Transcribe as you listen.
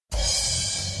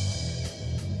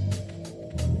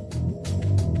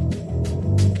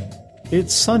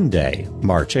It's Sunday,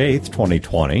 March 8th,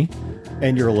 2020,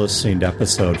 and you're listening to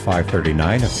episode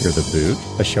 539 of Fear the Boot,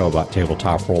 a show about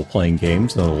tabletop role-playing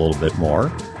games and a little bit more.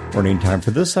 Running time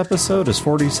for this episode is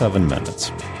 47 minutes.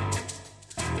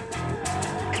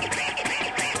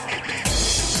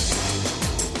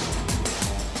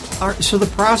 All right, so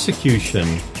the prosecution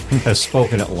has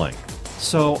spoken at length.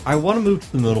 So I want to move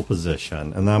to the middle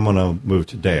position, and then I'm going to move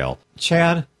to Dale.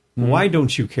 Chad, why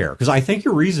don't you care? Because I think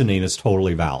your reasoning is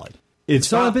totally valid.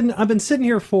 I've been sitting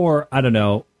here for,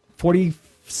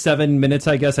 47 minutes,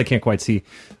 I guess. I can't quite see.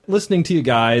 Listening to you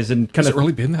guys and kind Has it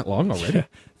really been that long already?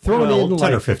 throwing in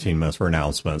 10 or 15 minutes for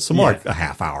announcements. So more like a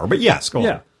half hour. But yes, go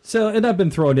on. So, and I've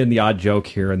been throwing in the odd joke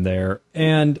here and there.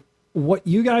 And what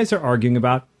you guys are arguing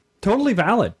about, totally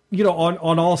valid,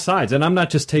 on all sides. And I'm not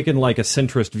just taking like a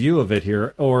centrist view of it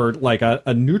here or like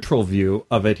a neutral view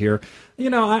of it here.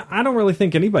 I don't really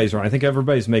think anybody's wrong. I think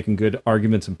everybody's making good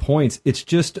arguments and points. It's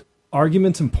just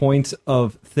arguments and points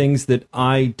of things that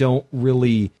I don't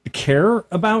really care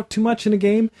about too much in a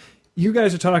game. You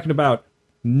guys are talking about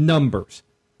numbers,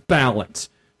 balance,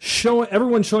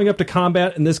 everyone showing up to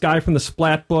combat, and this guy from the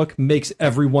Splat book makes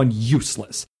everyone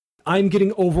useless. I'm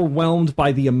getting overwhelmed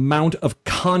by the amount of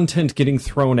content getting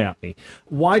thrown at me.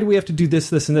 Why do we have to do this,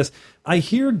 this, and this? I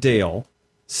hear Dale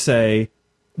say,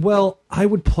 well, I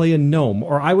would play a gnome,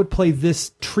 or I would play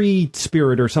this tree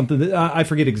spirit or something. I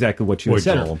forget exactly what you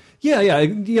said.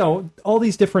 Yeah, all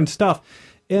these different stuff.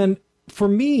 And for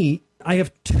me, I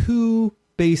have two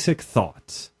basic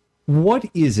thoughts. What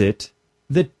is it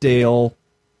that Dale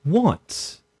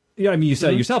wants? Yeah, I mean, you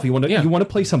said it yourself. You want to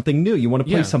play something new. You want to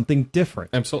play something different.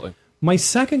 Absolutely. My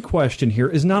second question here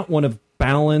is not one of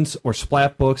balance or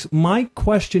splat books. My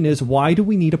question is, why do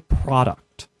we need a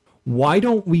product? Why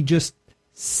don't we just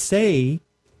say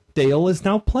Dale is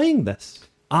now playing this?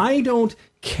 I don't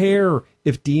care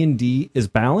if D&D is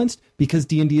balanced because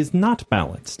D&D is not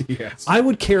balanced. Yes. I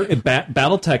would care if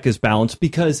Battletech is balanced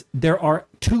because there are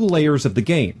two layers of the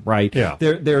game, right? Yeah.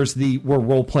 There's we're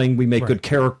role-playing, we make good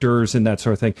characters and that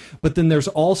sort of thing. But then there's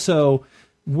also,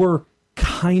 we're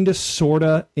kind of, sort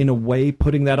of, in a way,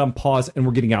 putting that on pause, and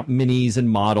we're getting out minis and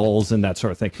models and that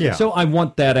sort of thing. Yeah. So I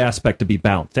want that aspect to be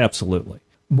balanced, absolutely.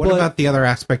 What about the other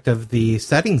aspect of the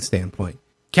setting standpoint?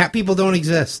 Cat people don't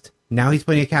exist. Now he's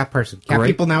playing a cat person. Cat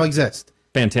people now exist.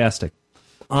 Fantastic.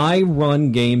 I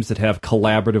run games that have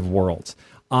collaborative worlds.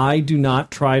 I do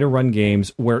not try to run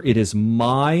games where it is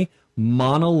my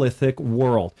monolithic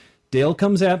world. Dale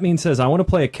comes at me and says, I want to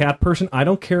play a cat person. I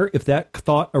don't care if that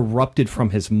thought erupted from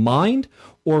his mind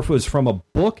or if it was from a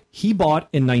book he bought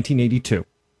in 1982.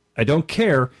 I don't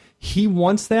care. He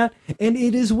wants that, and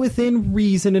it is within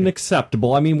reason and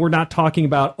acceptable. I mean, we're not talking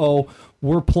about,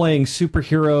 we're playing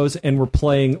superheroes and we're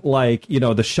playing, like,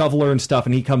 the shoveler and stuff,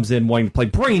 and he comes in wanting to play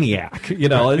Brainiac.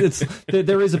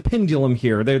 There is a pendulum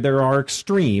here. There are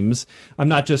extremes. I'm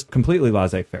not just completely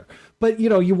laissez-faire. But,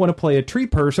 you want to play a tree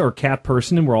person or cat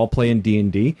person, and we're all playing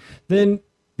D&D, then,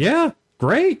 yeah,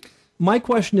 great. My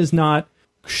question is not,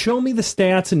 show me the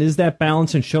stats and is that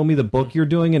balanced, and show me the book you're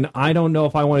doing, and I don't know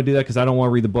if I want to do that because I don't want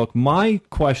to read the book. My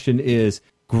question is,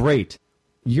 great,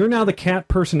 you're now the cat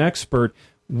person expert.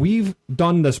 We've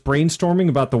done this brainstorming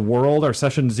about the world, our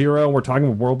session 0, we're talking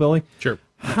about world building. Sure.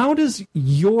 How does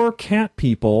your cat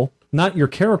people, not your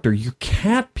character, your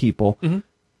cat people,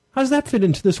 how does that fit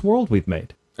into this world we've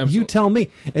made? Absolutely. You tell me.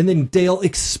 And then Dale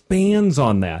expands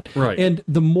on that. Right. And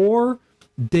the more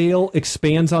Dale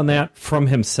expands on that from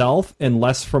himself and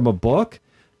less from a book,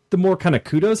 the more kind of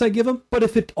kudos I give him. But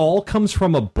if it all comes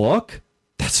from a book,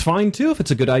 that's fine too, if it's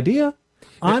a good idea.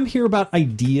 I'm here about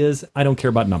ideas. I don't care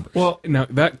about numbers. Well, now,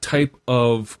 that type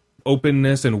of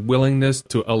openness and willingness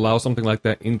to allow something like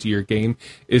that into your game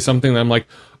is something that I'm like,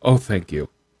 oh, thank you.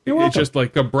 You're welcome. It's just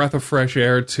like a breath of fresh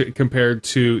air compared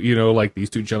to, like these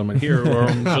two gentlemen here, where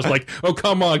I'm just like, oh,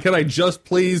 come on, can I just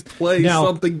please play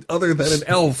something other than an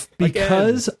elf?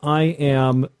 Because I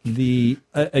am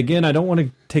again, I don't want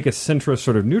to take a centrist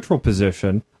sort of neutral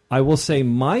position. I will say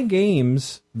my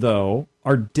games, though,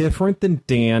 are different than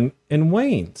Dan and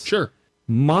Wayne's. Sure.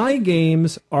 My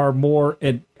games are more,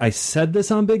 and I said this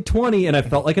on Big 20, and I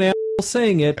felt like an asshole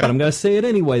saying it, but I'm going to say it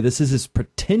anyway. This is as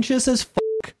pretentious as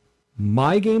fuck.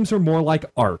 My games are more like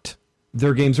art.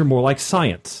 Their games are more like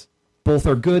science. Both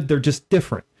are good, they're just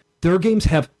different. Their games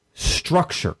have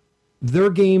structure. Their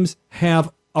games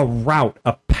have a route,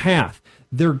 a path.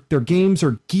 Their games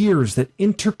are gears that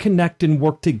interconnect and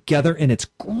work together, and it's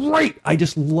great. I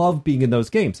just love being in those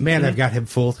games. Man, I've got him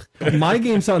fooled. My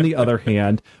games, on the other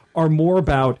hand, are more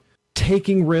about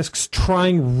taking risks,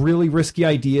 trying really risky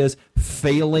ideas,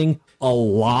 failing a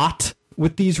lot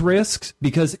with these risks,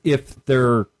 because if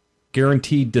they're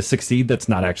guaranteed to succeed. That's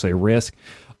not actually a risk.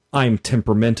 I'm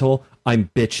temperamental. I'm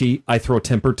bitchy. I throw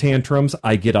temper tantrums.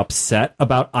 I get upset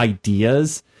about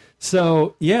ideas.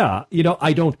 So, yeah,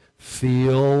 I don't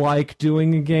feel like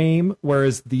doing a game,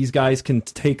 whereas these guys can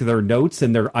take their notes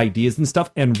and their ideas and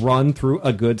stuff and run through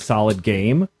a good, solid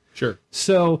game. Sure.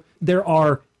 So there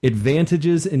are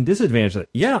advantages and disadvantages.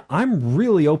 Yeah, I'm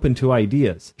really open to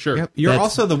ideas. Sure. Yep. You're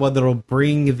also the one that'll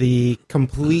bring the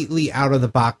completely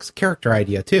out-of-the-box character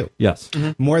idea, too. Yes.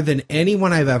 Mm-hmm. More than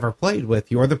anyone I've ever played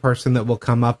with, you're the person that will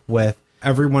come up with,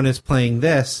 everyone is playing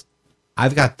this,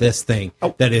 I've got this thing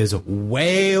that is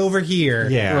way over here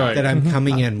that I'm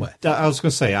coming in with. I was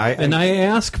going to say, I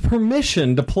ask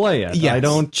permission to play it. Yes. I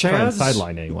don't try and Chad's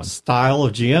sideline anyone. style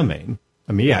of GMing.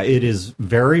 I mean, yeah, it is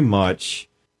very much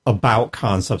about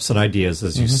concepts and ideas,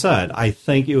 as you said. I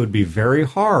think it would be very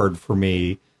hard for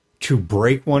me to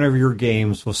break one of your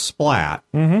games with Splat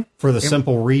for the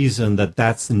simple reason that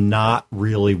that's not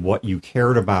really what you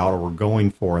cared about or were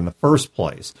going for in the first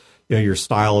place. Your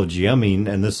style of GMing,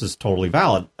 and this is totally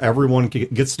valid. Everyone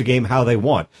gets to game how they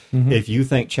want. If you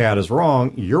think Chad is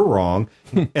wrong, you're wrong.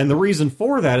 And the reason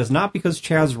for that is not because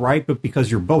Chad's right, but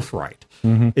because you're both right.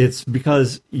 It's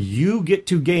because you get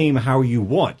to game how you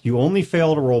want. You only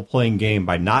fail at a role-playing game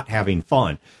by not having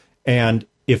fun. And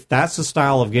if that's the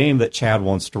style of game that Chad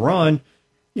wants to run,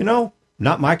 not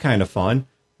my kind of fun.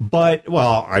 But,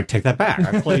 well, I take that back.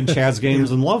 I've played Chad's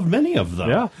games and loved many of them.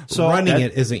 Yeah. So running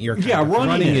it isn't your kind of fun.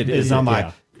 Running it is not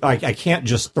my... I can't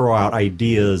just throw out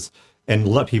ideas and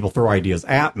let people throw ideas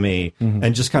at me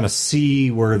and just kind of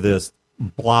see where this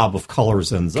blob of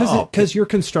colors ends up. Because you're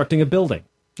constructing a building.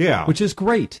 Yeah. Which is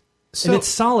great. And it's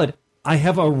solid. I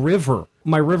have a river.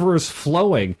 My river is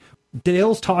flowing.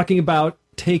 Dale's talking about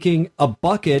taking a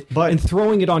bucket and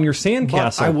throwing it on your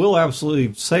sandcastle. I will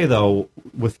absolutely say, though,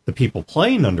 with the people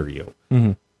playing under you,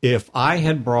 if I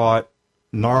had brought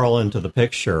Gnarl into the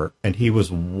picture and he was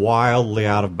wildly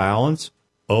out of balance,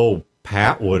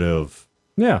 Pat would have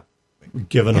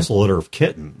given us a litter of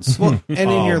kittens. Well,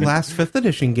 and in your last 5th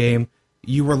edition game,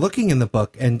 you were looking in the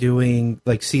book and doing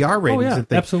like CR ratings and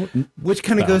things. Absolutely. Which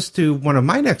kind of goes to one of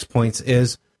my next points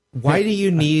is, why do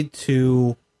you need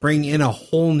to bring in a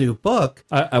whole new book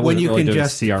I when you really can do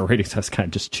just CR ratings? That's kind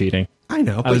of just cheating. I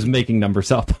know. I was making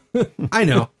numbers up. I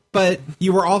know. But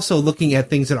you were also looking at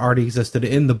things that already existed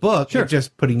in the book and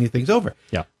just putting new things over.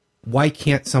 Yeah. Why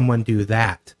can't someone do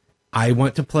that? I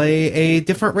want to play a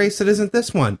different race that isn't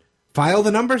this one. File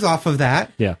the numbers off of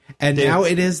that. Yeah. And now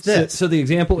it is this. So the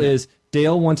example is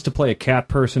Dale wants to play a cat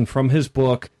person from his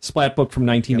book, Splat book from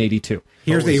 1982.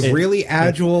 Here's a really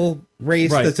agile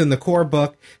race that's in the core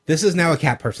book. This is now a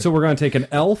cat person. So we're going to take an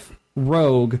elf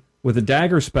rogue with a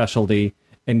dagger specialty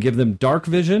and give them dark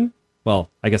vision. Well,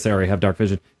 I guess they already have dark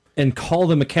vision. And call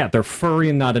them a cat. They're furry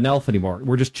and not an elf anymore.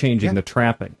 We're just changing the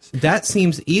trappings. That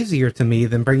seems easier to me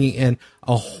than bringing in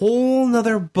a whole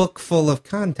nother book full of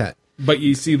content. But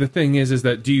you see, the thing is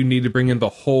that do you need to bring in the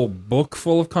whole book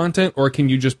full of content, or can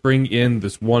you just bring in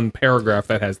this one paragraph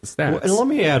that has the stats? Well, and let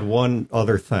me add one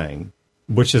other thing,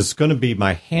 which is going to be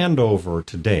my handover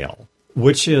to Dale,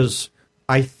 which is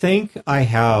I think I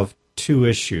have 2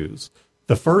 issues.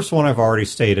 The first one I've already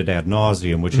stated ad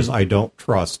nauseum, which is I don't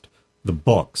trust the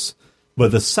books. But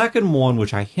the second one,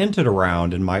 which I hinted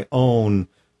around in my own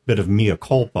bit of mea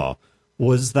culpa,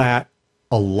 was that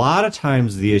a lot of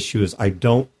times the issue is I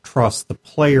don't trust the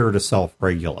player to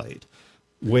self-regulate.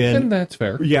 And that's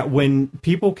fair. Yeah, when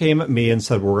people came at me and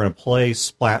said, we're going to play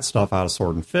Splat stuff out of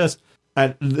Sword and Fist,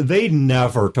 they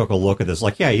never took a look at this.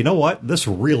 Like, yeah, you know what? This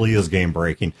really is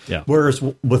game-breaking. Yeah. Whereas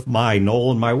with my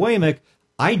Noel and my Waymick,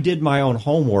 I did my own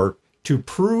homework to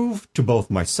prove to both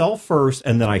myself first,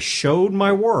 and then I showed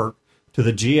my work to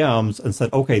the GMs and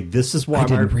said, okay, this is why I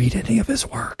didn't read any of his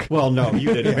work. Well, no,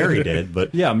 you didn't. Mary did,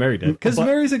 but yeah, Mary did, because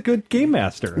Mary's a good game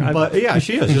master. But yeah,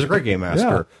 she is. She's a great game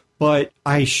master. Yeah. But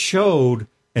I showed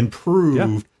and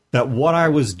proved that what I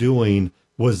was doing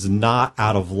was not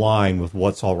out of line with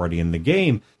what's already in the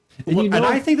game. And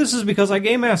I think this is because I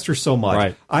game master so much.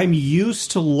 Right. I'm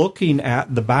used to looking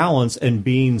at the balance and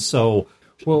being so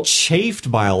chafed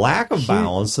by a lack of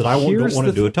balance that I don't want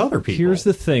to do it to other people. Here's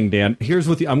the thing, Dan. Here's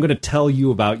what I'm going to tell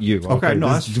you about you. Okay,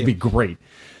 no, this would be great.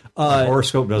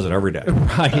 Horoscope does it every day.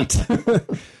 Right.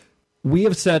 We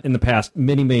have said in the past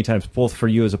many, many times, both for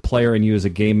you as a player and you as a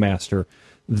game master,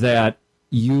 that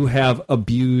you have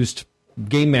abused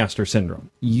game master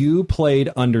syndrome. You played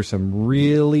under some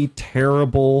really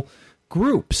terrible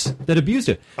groups that abused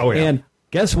it. Oh, yeah. And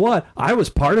guess what? I was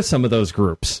part of some of those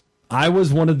groups. I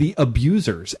was one of the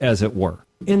abusers, as it were.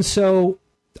 And so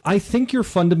I think your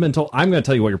fundamental... I'm going to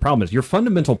tell you what your problem is. Your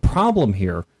fundamental problem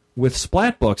here with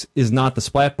splat books is not the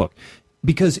splat book.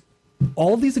 Because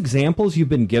all these examples you've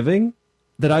been giving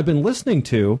that I've been listening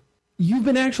to, you've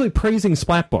been actually praising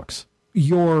splat books.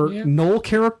 Your Noel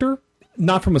character,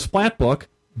 not from a splat book,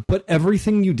 but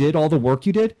everything you did, all the work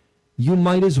you did, you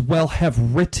might as well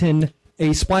have written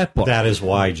a splat book. That is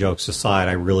why, jokes aside,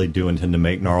 I really do intend to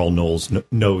make Gnarl knows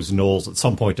Knowles at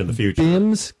some point in the future.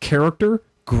 Bim's character,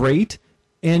 great.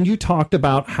 And you talked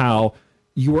about how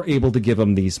you were able to give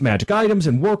him these magic items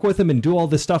and work with him and do all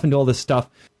this stuff.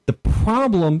 The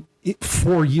problem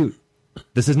for you,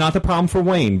 this is not the problem for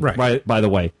Wayne, right, by the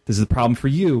way. This is the problem for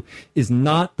you, is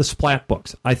not the splat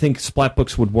books. I think splat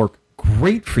books would work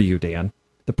great for you, Dan.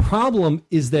 The problem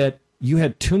is that you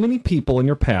had too many people in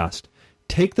your past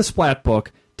take the splat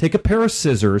book, take a pair of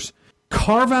scissors,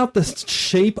 carve out the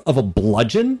shape of a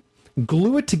bludgeon,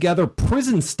 glue it together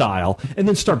prison style, and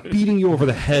then start beating you over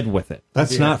the head with it.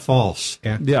 That's not false.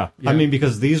 Yeah. I mean,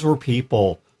 because these were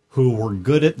people who were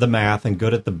good at the math and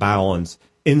good at the balance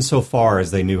insofar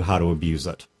as they knew how to abuse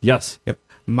it. Yes. Yep.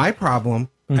 My problem,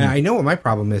 and I know what my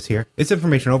problem is here, it's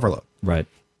information overload. Right.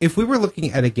 If we were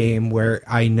looking at a game where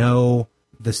I know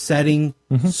the setting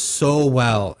so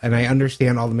well and I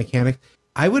understand all the mechanics,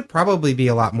 I would probably be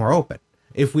a lot more open.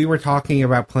 If we were talking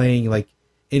about playing like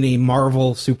in a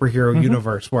Marvel superhero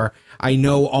universe where I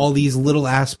know all these little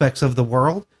aspects of the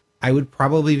world, I would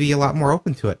probably be a lot more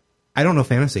open to it. I don't know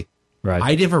fantasy. Right.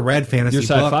 I never read fantasy books.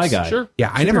 You're a sci-fi guy. Sure.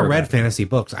 Yeah, I never read fantasy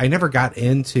books. I never got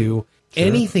into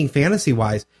anything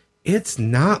fantasy-wise. It's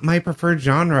not my preferred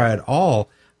genre at all.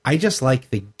 I just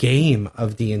like the game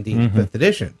of D&D 5th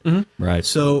edition. Right.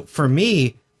 So for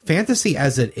me, fantasy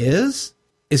as it is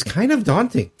kind of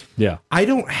daunting. Yeah. I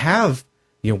don't have,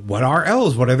 what are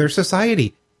elves? What are their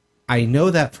society? I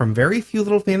know that from very few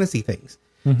little fantasy things.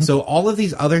 So all of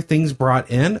these other things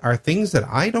brought in are things that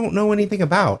I don't know anything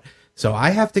about. So I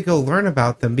have to go learn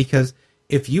about them, because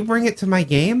if you bring it to my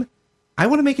game, I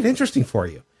want to make it interesting for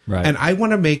you. Right. And I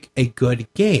want to make a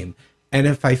good game. And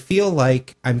if I feel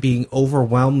like I'm being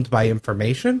overwhelmed by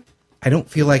information, I don't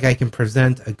feel like I can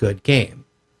present a good game.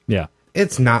 Yeah.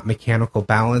 It's not mechanical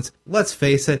balance. Let's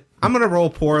face it, I'm going to roll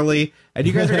poorly, and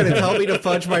you guys are going to tell me to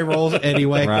fudge my rolls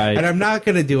anyway. Right. And I'm not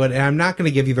going to do it, and I'm not going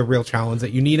to give you the real challenge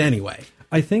that you need anyway.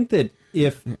 I think that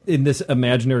if in this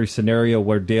imaginary scenario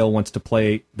where Dale wants to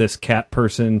play this cat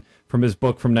person from his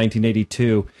book from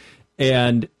 1982,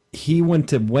 and he went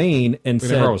to Wayne and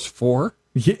said... I was 4?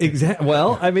 Yeah, exactly.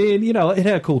 Well, I mean, it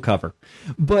had a cool cover.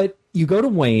 But you go to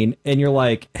Wayne and you're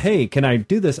like, hey, can I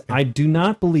do this? I do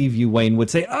not believe you, Wayne, would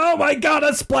say, oh my God,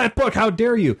 a splat book, how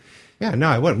dare you? Yeah, no,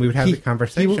 I wouldn't. We would have the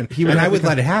conversation, and I would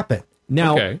let it happen.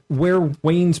 Now, where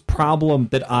Wayne's problem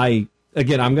that I'm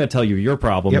going to tell you your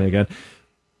problem again.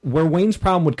 Where Wayne's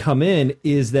problem would come in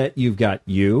is that you've got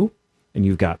you and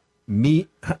you've got me.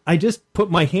 I just put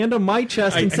my hand on my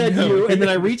chest and said you, and then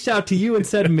I reached out to you and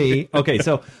said me. Okay,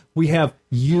 so we have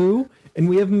you, and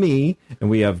we have me, and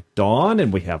we have Dawn,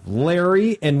 and we have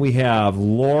Larry, and we have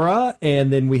Laura,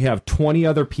 and then we have 20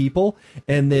 other people,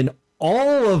 and then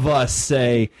all of us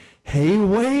say, hey,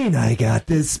 Wayne, I got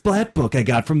this splat book I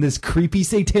got from this creepy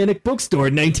satanic bookstore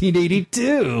in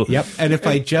 1982. Yep, and if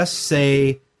I just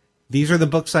say, these are the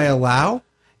books I allow,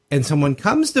 and someone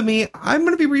comes to me, I'm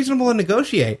going to be reasonable and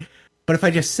negotiate. But if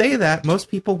I just say that, most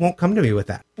people won't come to me with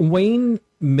that. Wayne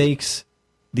makes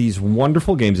these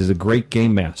wonderful games. He's a great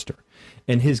game master.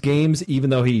 And his games, even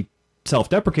though he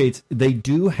self-deprecates, they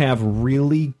do have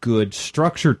really good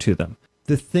structure to them.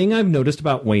 The thing I've noticed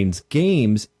about Wayne's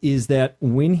games is that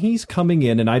when he's coming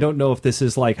in, and I don't know if this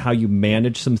is like how you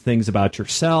manage some things about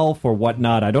yourself or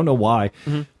whatnot, I don't know why,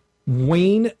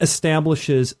 Wayne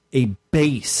establishes a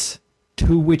base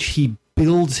to which he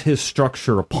builds his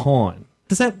structure upon.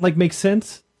 Does that make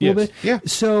sense? A little bit? Yeah.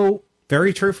 So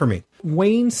very true for me.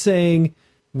 Wayne saying,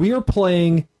 we are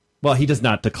playing, well, he does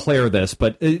not declare this,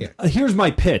 but here's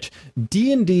my pitch.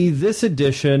 D&D this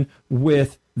edition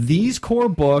with these core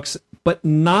books, but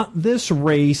not this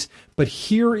race, but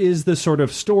here is the sort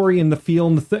of story and the feel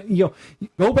and the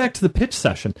go back to the pitch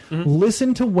session.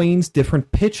 Listen to Wayne's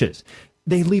different pitches.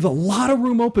 They leave a lot of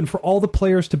room open for all the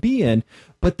players to be in,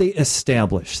 but they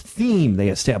establish theme, they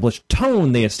establish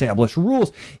tone, they establish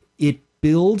rules. It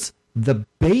builds the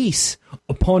base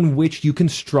upon which you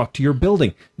construct your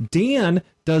building. Dan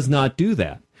does not do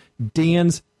that.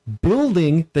 Dan's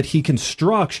building that he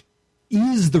constructs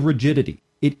is the rigidity.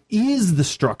 It is the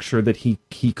structure that he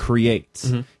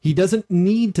creates. He doesn't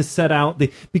need to set out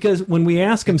because when we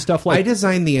ask him stuff like... I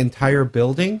designed the entire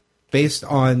building based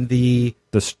on the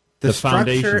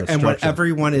structure and what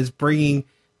everyone is bringing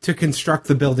to construct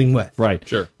the building with. Right.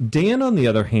 Sure. Dan, on the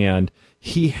other hand,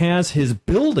 he has his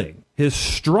building, his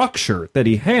structure that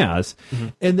he has.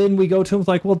 And then we go to him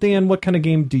like, well, Dan, what kind of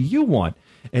game do you want?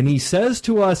 And he says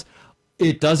to us,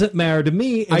 it doesn't matter to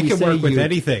me. And I can work with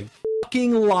anything.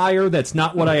 Fucking liar, that's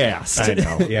not what I asked. I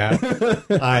know. Yeah.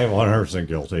 I'm 100%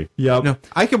 guilty. Yep. No,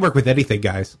 I can work with anything,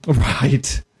 guys.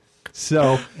 Right.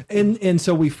 So, and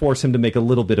so we force him to make a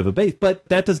little bit of a base, but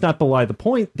that does not belie the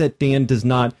point that Dan does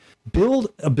not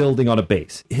build a building on a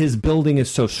base. His building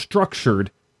is so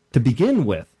structured to begin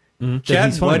with.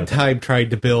 Chad one time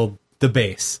tried to build the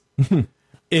base.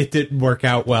 It didn't work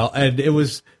out well, and it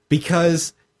was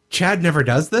because Chad never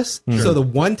does this. So the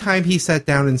one time he sat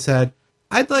down and said,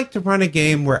 I'd like to run a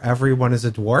game where everyone is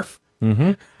a dwarf.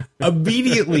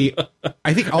 Immediately,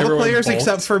 I think all the players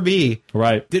except for me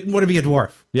didn't want to be a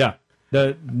dwarf. Yeah.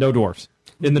 No dwarfs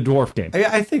in the dwarf game.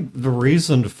 I think the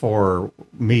reason for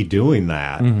me doing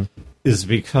that is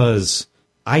because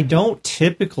I don't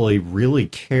typically really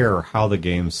care how the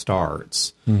game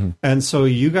starts. And so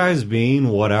you guys being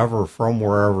whatever from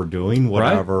wherever, doing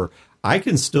whatever, I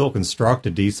can still construct a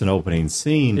decent opening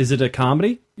scene. Is it a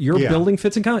comedy? Your building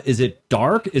fits in comedy? Is it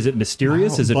dark? Is it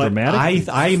mysterious? Is it dramatic?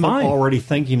 I'm already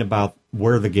thinking about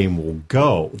where the game will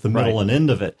go, the middle and end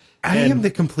of it. I am the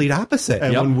complete opposite.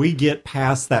 And when we get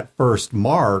past that first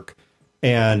mark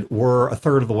and we're a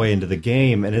third of the way into the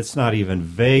game and it's not even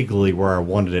vaguely where I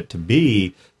wanted it to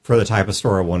be for the type of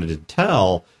story I wanted to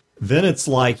tell, then it's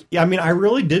like, I mean, I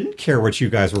really didn't care what you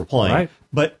guys were playing. Right.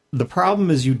 But the problem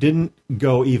is you didn't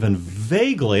go even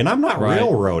vaguely, and I'm not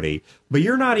railroady, but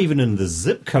you're not even in the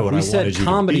zip code I wanted you to be in. We said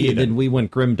comedy, and then we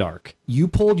went grimdark. You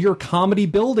pulled your comedy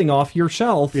building off your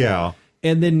shelf. Yeah.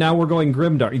 And then now we're going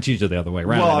grimdark. It's usually the other way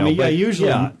around. Well, I mean,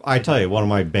 usually, I tell you, one of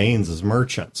my banes is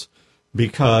merchants,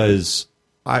 because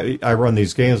I run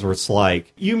these games where it's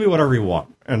like, you can be whatever you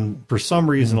want. And for some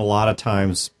reason, a lot of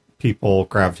times, people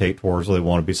gravitate towards, they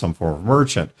want to be some form of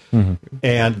merchant.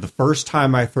 And the first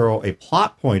time I throw a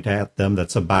plot point at them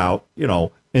that's about,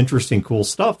 interesting, cool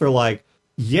stuff, they're like,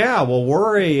 yeah, well,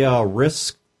 we're a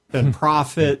risk and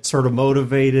profit sort of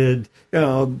motivated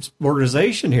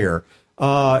organization here.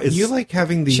 You like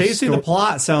having these... Chasing the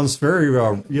plot sounds very,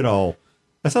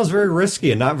 that sounds very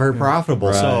risky and not very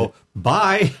profitable. So,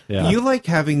 bye. Yeah. You like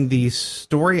having the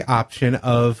story option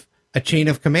of a chain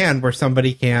of command where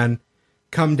somebody can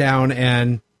come down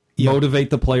and motivate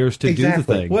the players to do the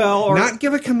thing. Well, or not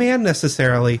give a command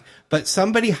necessarily, but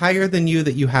somebody higher than you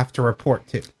that you have to report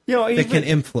to. That can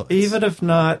influence. Even if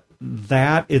not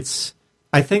that,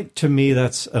 I think to me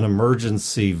that's an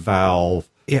emergency valve.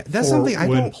 Yeah, that's something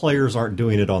when players aren't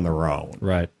doing it on their own.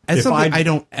 Right. That's something I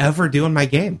don't ever do in my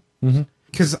game.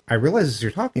 Because I realize as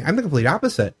you're talking, I'm the complete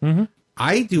opposite.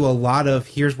 I do a lot of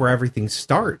here's where everything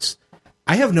starts.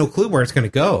 I have no clue where it's going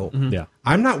to go. Yeah.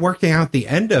 I'm not working out the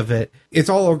end of it. It's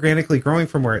all organically growing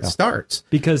from where it starts.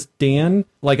 Because Dan,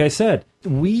 like I said,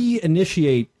 we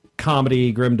initiate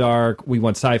comedy, grimdark, we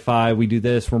want sci-fi, we do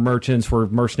this, we're merchants, we're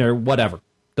mercenary, whatever.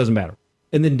 Doesn't matter.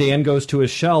 And then Dan goes to his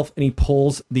shelf and he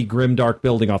pulls the grimdark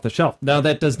building off the shelf. Now,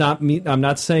 that does not mean, I'm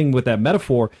not saying with that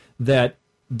metaphor that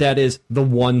is the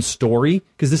one story,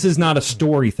 because this is not a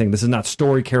story thing. This is not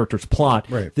story, characters, plot.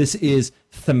 Right. This is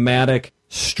thematic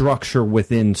structure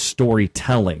within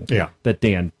storytelling that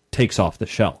Dan takes off the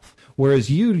shelf. Whereas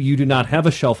you do not have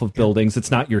a shelf of buildings. It's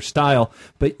not your style,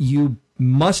 but you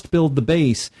must build the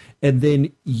base, and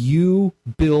then you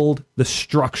build the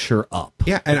structure up.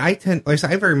 Yeah, and I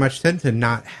very much tend to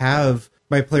not have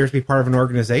my players be part of an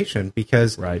organization,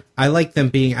 because I like them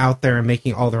being out there and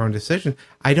making all their own decisions.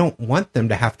 I don't want them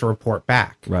to have to report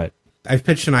back. Right. I've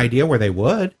pitched an idea where they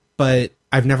would, but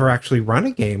I've never actually run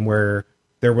a game where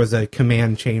there was a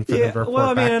command chain for them to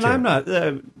report back and to. I'm not,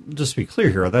 just to be clear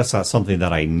here, that's not something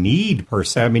that I need per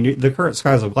se. I mean, the current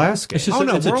Skies of Glass game. It's just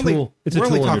it's a tool. It's a tool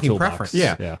in your talking toolbox. preference.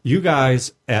 Yeah. You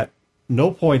guys, at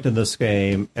no point in this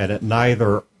game, and at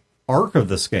neither arc of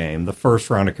this game, the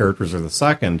first round of characters or the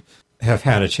second, have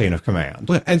had a chain of command.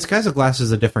 And Skies of Glass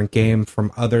is a different game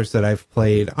from others that I've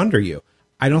played under you.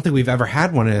 I don't think we've ever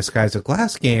had one in a Skies of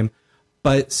Glass game,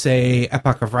 but say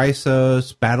Epoch of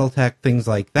Rhisos, Battletech, things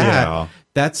like that,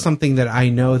 that's something that I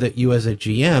know that you as a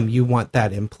GM, you want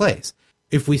that in place.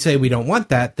 If we say we don't want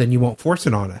that, then you won't force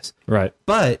it on us. Right.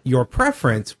 But your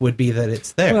preference would be that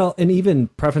it's there. Well, and even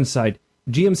preference side,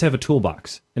 GMs have a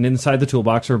toolbox, and inside the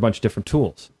toolbox are a bunch of different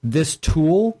tools. This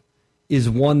tool is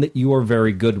one that you are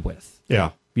very good with.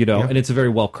 Yeah. And it's a very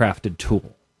well-crafted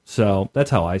tool. So that's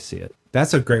how I see it.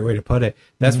 That's a great way to put it.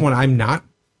 That's one I'm not.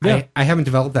 I haven't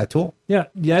developed that tool. Yeah,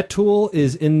 that tool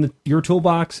is in your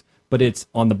toolbox, but it's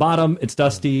on the bottom, it's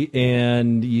dusty,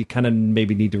 and you kind of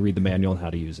maybe need to read the manual on how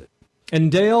to use it. And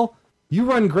Dale, you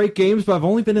run great games, but I've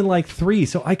only been in like 3,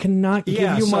 so I cannot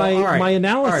give you my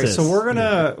analysis. All right,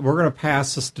 so we're gonna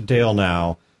pass this to Dale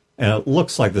now, and it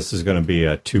looks like this is going to be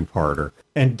a 2-parter.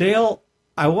 And Dale,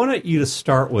 I wanted you to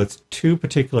start with 2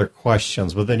 particular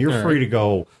questions, but then you're free to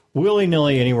go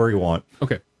willy-nilly anywhere you want.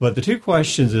 Okay. But the 2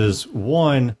 questions is,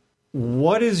 1,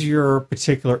 what is your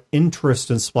particular interest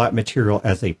in splat material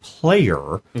as a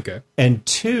player? Okay. And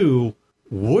 2,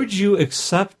 would you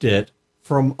accept it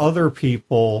from other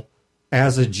people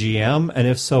as a GM, and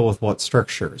if so, with what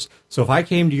strictures? So if I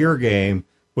came to your game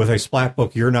with a splat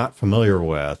book you're not familiar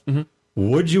with,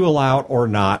 would you allow it or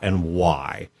not, and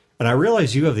why? And I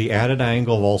realize you have the added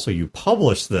angle of also you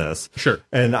publish this. Sure.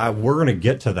 And we're going to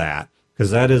get to that,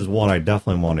 because that is one I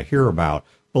definitely want to hear about.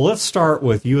 But let's start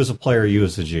with you as a player, you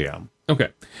as a GM. Okay.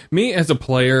 Me as a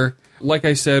player, like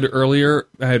I said earlier,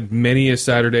 I had many a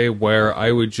Saturday where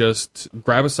I would just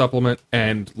grab a supplement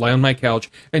and lie on my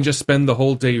couch and just spend the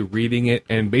whole day reading it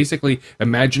and basically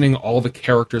imagining all the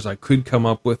characters I could come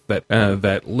up with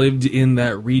that lived in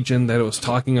that region that it was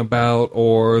talking about,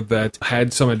 or that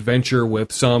had some adventure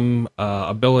with some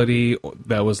ability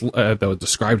that was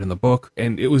described in the book.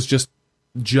 And it was just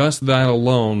that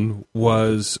alone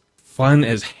was fun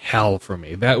as hell for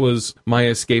me. That was my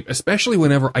escape, especially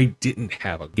whenever I didn't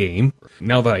have a game.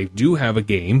 Now that I do have a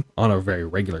game on a very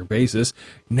regular basis,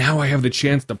 now I have the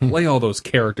chance to play all those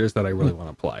characters that I really want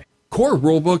to play. Core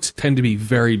rulebooks tend to be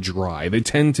very dry. They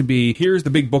tend to be, here's the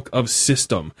big book of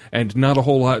system, and not a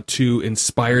whole lot to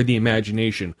inspire the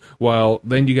imagination. While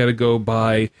then you got to go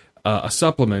buy a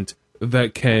supplement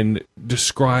that can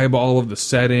describe all of the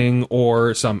setting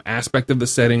or some aspect of the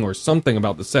setting or something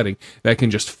about the setting that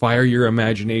can just fire your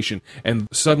imagination. And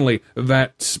suddenly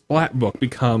that splat book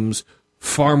becomes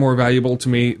far more valuable to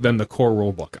me than the core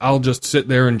rule book. I'll just sit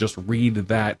there and just read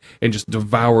that and just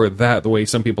devour that the way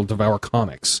some people devour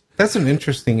comics. That's an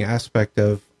interesting aspect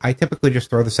of, I typically just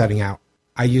throw the setting out.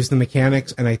 I use the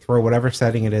mechanics and I throw whatever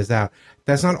setting it is out.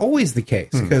 That's not always the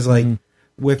case, because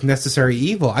with Necessary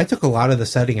Evil, I took a lot of the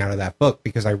setting out of that book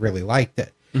because I really liked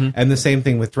it. And the same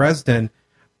thing with Dresden.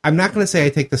 I'm not going to say I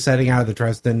take the setting out of the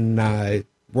Dresden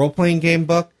role-playing game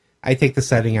book. I take the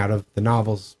setting out of the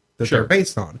novels that they're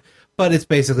based on. But it's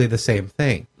basically the same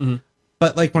thing.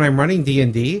 But like when I'm running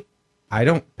D&D, I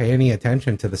don't pay any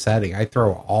attention to the setting. I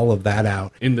throw all of that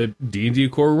out. In the D&D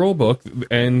core rulebook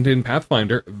and in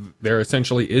Pathfinder, there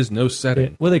essentially is no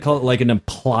setting. What do they call it? Like an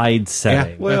implied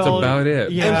setting. Yeah. That's about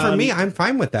it. Yeah. And for me, I'm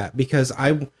fine with that, because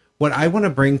what I want to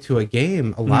bring to a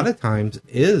game a lot of times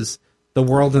is the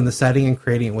world and the setting and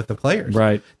creating it with the players.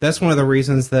 Right. That's one of the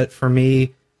reasons that for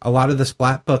me, a lot of the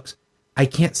splat books, I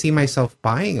can't see myself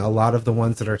buying a lot of the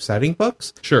ones that are setting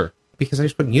books. Sure. Because I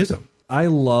just wouldn't use them. I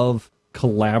love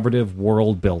collaborative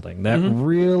world building. That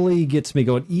really gets me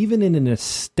going, even in an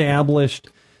established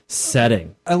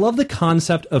setting. I love the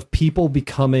concept of people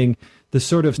becoming the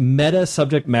sort of meta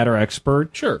subject matter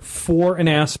expert for an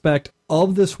aspect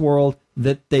of this world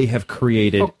that they have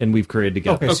created and we've created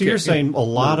together. Okay, so you're saying a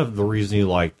lot of the reason you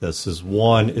like this is,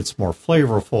 1, it's more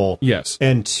flavorful. Yes.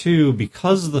 And 2,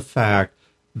 because of the fact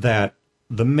that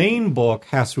the main book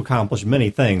has to accomplish many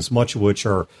things, much of which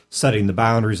are setting the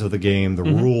boundaries of the game, the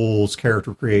rules,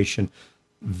 character creation.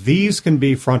 These can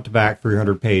be front to back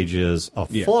 300 pages of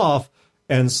fluff,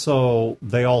 and so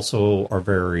they also are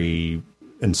very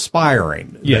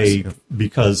inspiring. Yes.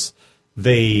 Because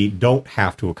they don't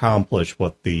have to accomplish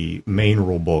what the main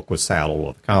rule book was saddled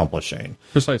with accomplishing.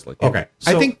 Precisely. Okay.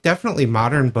 I think definitely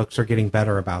modern books are getting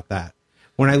better about that.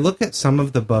 When I look at some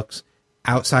of the books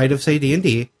outside of, say,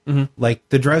 D&D, like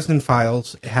the Dresden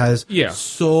Files has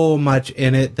so much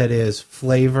in it that is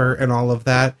flavor and all of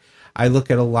that. I look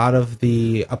at a lot of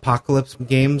the Apocalypse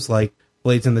games like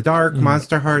Blades in the Dark,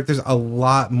 Monster Heart. There's a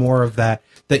lot more of that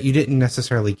you didn't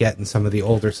necessarily get in some of the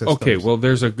older systems. Okay, well,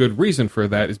 there's a good reason for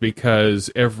that, is because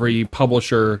every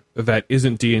publisher that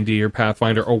isn't D&D or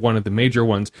Pathfinder or one of the major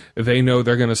ones, they know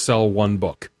they're going to sell one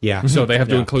book. Yeah. So they have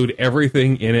to include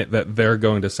everything in it that they're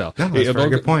going to sell. No, that's a very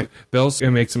good point. They'll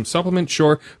make some supplements,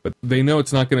 sure, but they know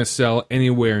it's not going to sell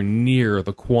anywhere near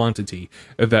the quantity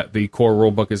that the core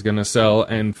rulebook is going to sell.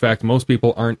 And in fact, most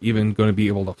people aren't even going to be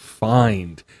able to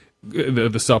find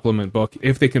the supplement book.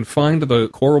 If they can find the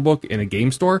core book in a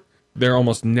game store, they're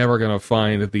almost never going to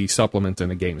find the supplement in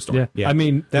a game store. Yeah. I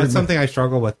mean, that's something I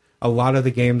struggle with. A lot of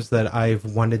the games that I've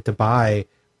wanted to buy,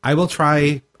 I will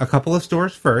try a couple of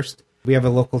stores first. We have a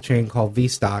local chain called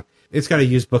V-Stock. It's got a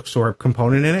used bookstore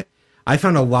component in it. I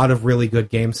found a lot of really good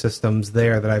game systems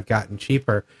there that I've gotten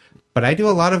cheaper. But I do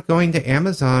a lot of going to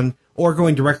Amazon or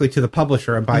going directly to the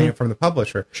publisher and buying it from the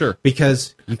publisher. Sure.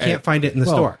 Because you can't find it in the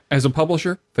store. As a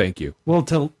publisher, thank you. Well,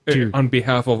 On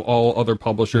behalf of all other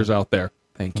publishers out there,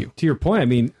 thank you. to your point, I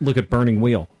mean, look at Burning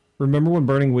Wheel. Remember when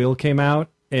Burning Wheel came out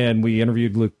and we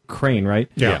interviewed Luke Crane, right?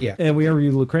 Yeah. And we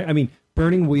interviewed Luke Crane. I mean,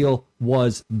 Burning Wheel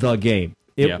was the game.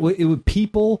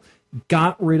 People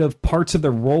got rid of parts of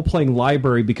their role-playing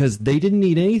library because they didn't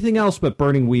need anything else but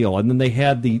Burning Wheel. And then they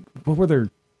had what were their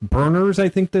burners, I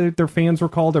think their fans were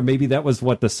called, or maybe that was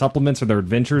what the supplements or their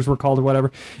adventures were called or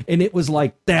whatever. And it was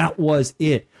like, that was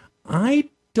it. I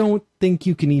don't think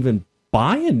you can even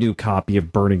buy a new copy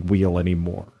of Burning Wheel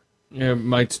anymore. Yeah, it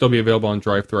might still be available on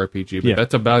Drive-Thru RPG, but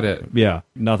that's about it. Yeah,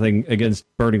 nothing against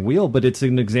Burning Wheel, but it's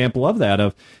an example of that,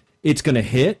 of it's going to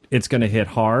hit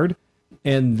hard,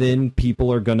 and then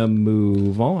people are going to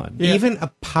move on. Yeah. Even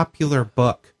a popular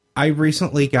book. I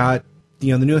recently got,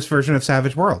 the newest version of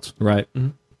Savage Worlds. Right.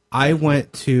 Mm-hmm. I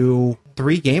went to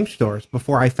 3 game stores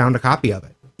before I found a copy of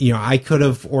it. I could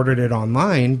have ordered it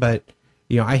online, but,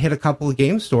 I hit a couple of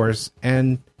game stores,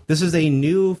 and this is a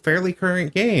new, fairly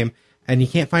current game, and you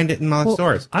can't find it in most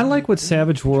stores. I like what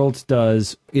Savage Worlds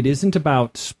does. It isn't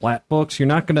about splat books. You're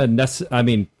not going to I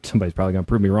mean, somebody's probably going to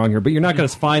prove me wrong here, but you're not going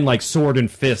to find like Sword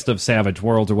and Fist of Savage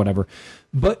Worlds or whatever.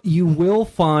 But you will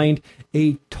find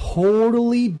a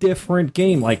totally different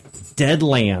game, like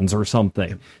Deadlands or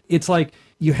something. It's like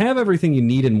you have everything you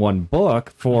need in one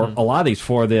book for a lot of these,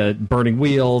 for the Burning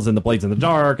Wheels and the Blades in the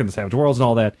Dark and the Savage Worlds and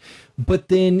all that. But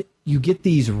then you get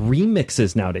these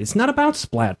remixes nowadays. It's not about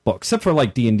splat books, except for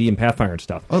like D&D and Pathfinder and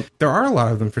stuff. Oh, there are a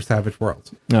lot of them for Savage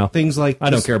Worlds. No. Things like... I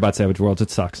don't care about Savage Worlds. It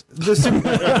sucks.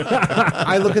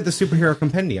 I look at the Superhero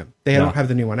Compendium. They don't have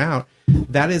the new one out.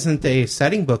 That isn't a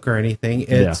setting book or anything.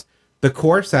 It's the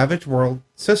core Savage World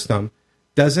system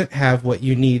doesn't have what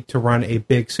you need to run a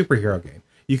big superhero game.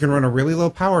 You can run a really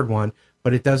low-powered one,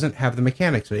 but it doesn't have the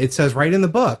mechanics. It says right in the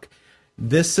book,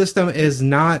 this system is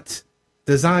not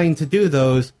designed to do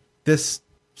those. This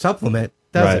supplement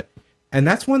does it. And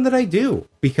that's one that I do,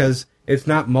 because it's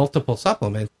not multiple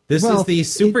supplements. This is the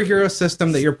superhero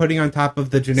system that you're putting on top of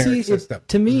the generic system.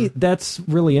 To me, that's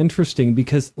really interesting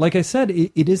because, like I said,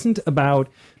 it isn't about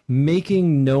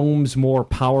making gnomes more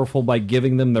powerful by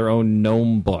giving them their own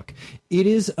gnome book. It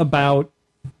is about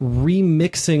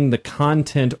remixing the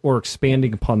content or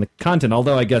expanding upon the content,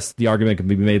 although I guess the argument can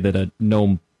be made that a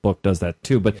gnome book does that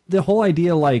too. But the whole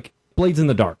idea, like Blades in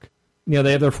the Dark,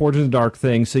 they have their Forge in the Dark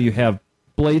thing, so you have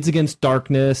Blades Against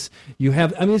Darkness, you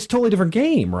have, it's a totally different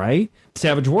game, right?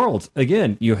 Savage Worlds,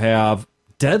 again, you have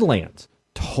Deadlands,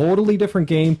 totally different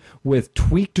game with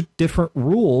tweaked different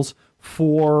rules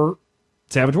for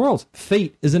Savage Worlds.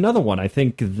 Fate is another one. I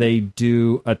think they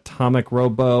do Atomic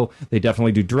Robo, they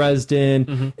definitely do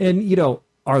Dresden, and,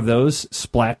 are those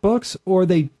splat books, or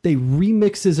they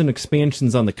remixes and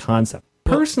expansions on the concept?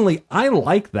 Personally, I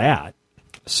like that.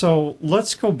 So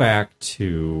let's go back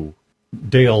to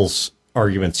Dale's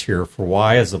arguments here for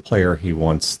why, as a player, he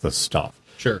wants the stuff.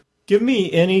 Sure. Give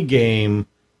me any game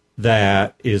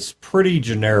that is pretty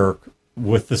generic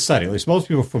with the setting. At least most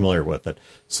people are familiar with it.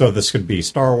 So this could be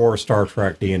Star Wars, Star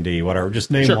Trek, D&D, whatever. Just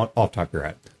name one off the top of your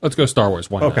head. Let's go Star Wars.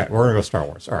 Why not? Okay, we're going to go Star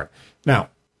Wars. All right. Now,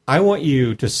 I want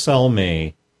you to sell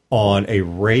me on a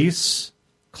race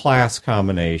class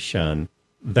combination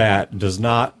that does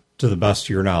not, to the best of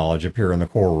your knowledge, appear in the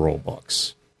core rule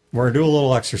books. We're going to do a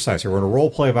little exercise here. We're going to role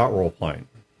play about role playing.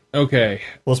 Okay.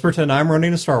 Let's pretend I'm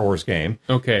running a Star Wars game.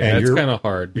 Okay, that's kind of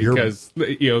hard because,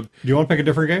 Do you want to pick a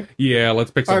different game? Yeah,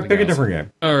 let's pick something All right, pick else. a different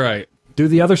game. All right. Do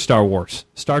the other Star Wars,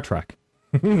 Star Trek.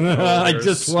 I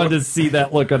just wanted to see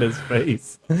that look on his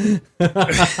face.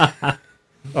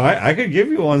 I could give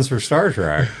you ones for Star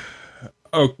Trek.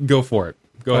 Oh, go for it.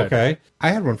 Go ahead. Okay. I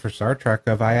had one for Star Trek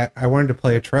of I wanted to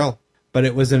play a Trill, but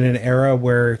it was in an era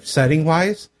where,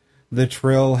 setting-wise, the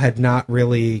Trill had not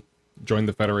really... Join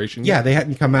the Federation? Yeah, they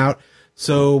hadn't come out.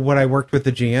 So what I worked with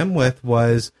the GM with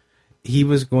was he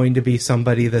was going to be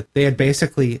somebody that they had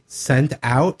basically sent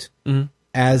out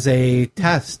as a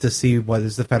test to see what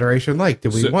is the Federation like. Do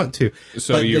we want to?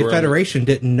 So but the Federation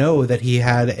didn't know that he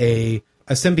had a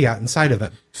symbiote inside of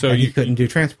him. So he couldn't do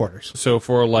transporters. So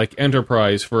for like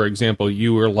Enterprise, for example,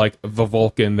 you were like the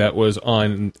Vulcan that was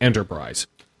on Enterprise.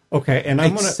 Okay, and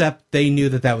except they knew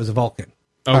that was a Vulcan.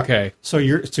 Okay. So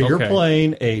you're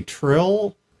playing a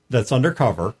Trill that's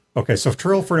undercover. Okay, so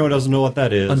Trill, for anyone who doesn't know what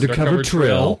that is. Undercover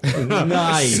Trill.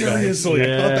 Nice. Seriously,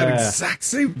 I thought that exact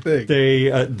same thing.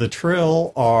 The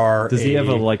Trill are... Does he have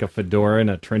a fedora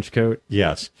and a trench coat?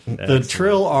 Yes. The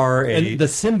Trill are and the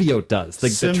symbiote does. The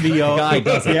symbiote guy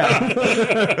doesn't. Yeah.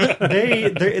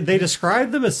 they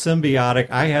describe them as symbiotic.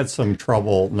 I had some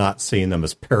trouble not seeing them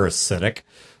as parasitic.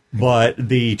 But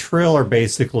the Trill are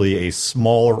basically a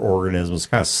smaller organism. It's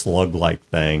kind of slug-like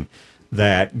thing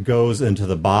that goes into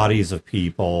the bodies of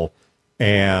people,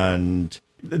 and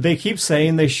they keep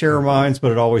saying they share minds,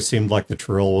 but it always seemed like the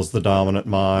Trill was the dominant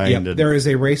mind. Yep, there is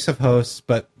a race of hosts,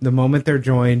 but the moment they're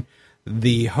joined,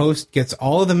 the host gets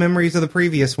all of the memories of the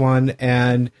previous one,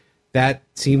 and that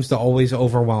seems to always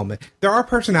overwhelm it. There are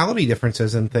personality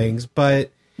differences and things,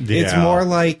 but it's more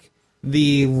like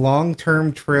the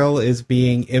long-term Trill is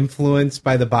being influenced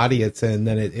by the body it's in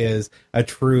than it is a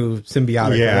true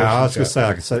symbiotic relationship. I was going to say,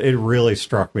 like I said, it really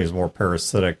struck me as more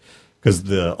parasitic because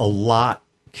a lot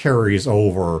carries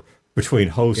over between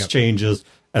host changes,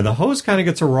 and the host kind of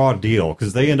gets a raw deal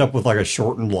because they end up with like a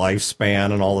shortened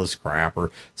lifespan and all this crap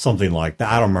or something like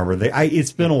that. I don't remember.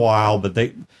 It's been a while, but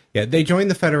they joined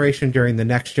the Federation during the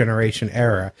Next Generation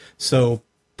era. So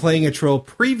playing a Trill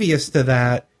previous to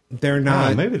that, they're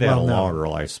not. Maybe they had a longer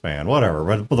lifespan, whatever.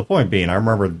 But the point being, I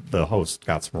remember the host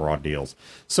got some raw deals.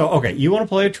 So, okay, you want to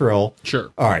play a Trill?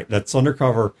 Sure. All right, that's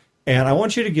undercover. And I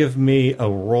want you to give me a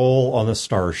role on the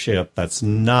starship that's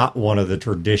not one of the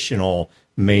traditional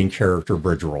main character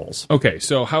bridge roles. Okay,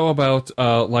 so how about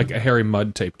like a Harry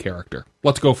Mudd type character?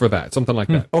 Let's go for that, something like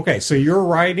that. Okay, so you're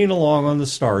riding along on the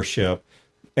starship,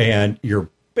 and you're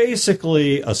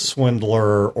basically a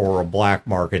swindler or a black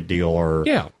market dealer.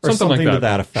 Yeah, or something like to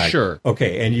that effect. Sure.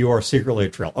 Okay, and you are secretly a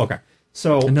Trill. Okay,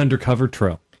 so An undercover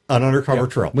Trill. An undercover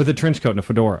Trill. With a trench coat and a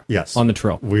fedora. Yes. On the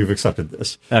Trill. We've accepted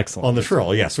this. Excellent. On the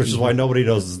Trill, yes, which is why nobody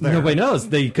knows it's there. Nobody knows.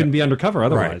 They couldn't be undercover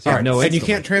otherwise. Right. No, and you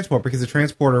can't transport because the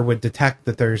transporter would detect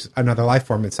that there's another life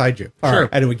form inside you. Sure.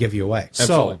 And it would give you away.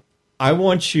 Absolutely. So, I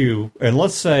want you, and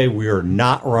let's say we are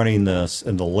not running this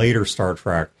in the later Star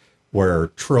Trek where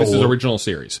Trill... This is original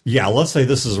series. Yeah, let's say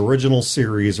this is original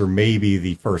series or maybe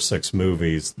the first 6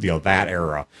 movies, that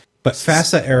era. But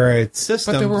FASA era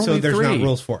system, But there were so only there's 3. not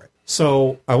rules for it.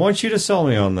 So I want you to sell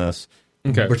me on this.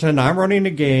 Okay. Pretend I'm running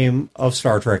a game of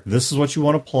Star Trek. This is what you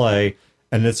want to play,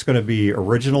 and it's going to be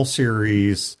original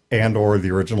series and or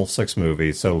the original 6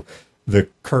 movies. So the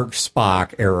Kirk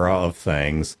Spock era of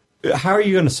things. How are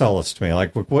you going to sell this to me?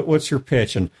 Like, what's your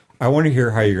pitch? And I want to hear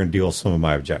how you're going to deal with some of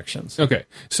my objections. Okay,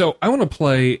 so I want to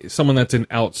play someone that's an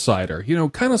outsider,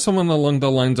 kind of someone along the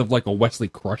lines of like a Wesley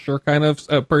Crusher kind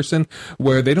of person,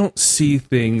 where they don't see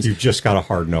things. You've just got a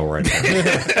hard no right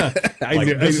now. I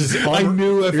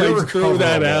knew if I threw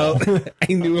that out.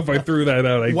 I knew if I threw that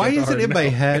out. Why is it in my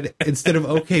head, instead of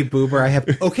okay, Boober, I have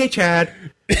okay, Chad,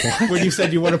 when you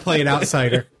said you want to play an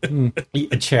outsider?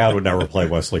 Chad would never play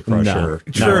Wesley Crusher. No,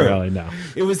 True. not really, no.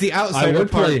 It was the outsider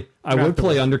I would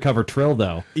play undercover Trill,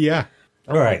 though. Yeah.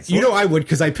 All right. So I would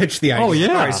because I pitched the idea. Oh, yeah.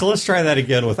 All right, so let's try that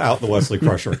again without the Wesley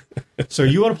Crusher. So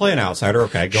you want to play an outsider?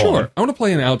 Okay, go on. Sure. I want to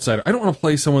play an outsider. I don't want to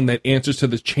play someone that answers to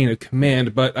the chain of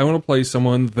command, but I want to play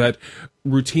someone that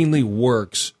routinely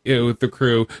works with the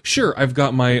crew. Sure, I've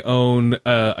got my own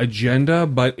agenda,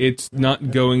 but it's not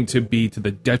going to be to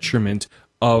the detriment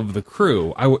of the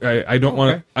crew. I don't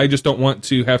want to, I just don't want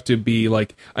to have to be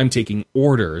like I'm taking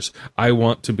orders. I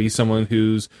want to be someone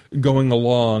who's going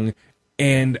along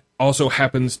and also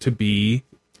happens to be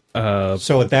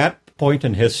So at that point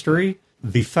in history,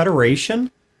 the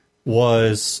Federation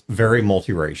was very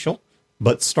multiracial,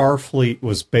 but Starfleet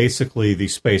was basically the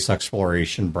space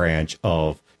exploration branch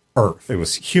of Earth. It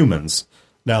was humans.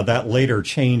 Now, that later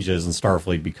changes and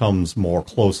Starfleet becomes more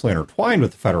closely intertwined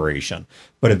with the Federation.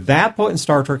 But at that point in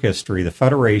Star Trek history, the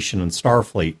Federation and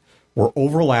Starfleet were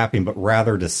overlapping but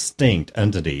rather distinct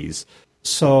entities.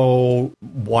 So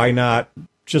why not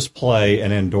just play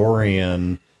an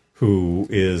Andorian who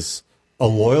is a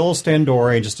loyalist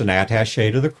Andorian, just an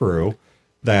attaché to the crew,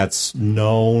 that's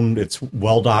known, it's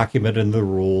well documented in the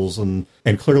rules, and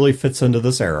clearly fits into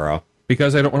this era.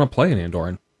 Because I don't want to play an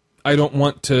Andorian. I don't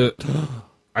want to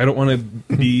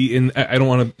be in. I don't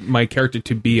want my character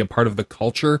to be a part of the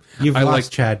culture. You've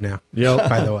lost Chad now. Yep.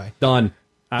 By the way, Done.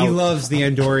 he loves the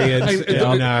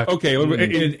Andorians. Okay,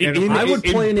 I would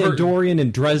play an Andorian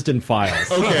in Dresden Files.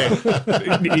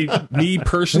 Okay, me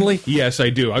personally, yes, I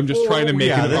do. I'm just trying to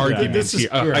make an argument,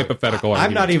 a hypothetical argument.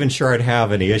 I'm not even sure I'd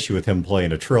have any issue with him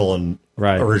playing a Trill in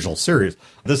original series.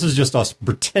 This is just us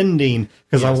pretending,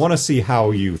 because I want to see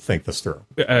how you think this through.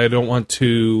 I don't want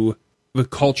to... The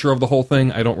culture of the whole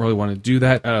thing, I don't really want to do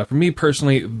that. For me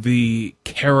personally, the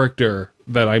character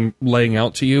that I'm laying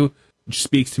out to you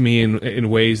speaks to me in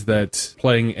ways that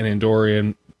playing an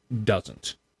Andorian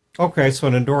doesn't. Okay, so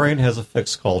an Andorian has a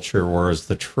fixed culture, whereas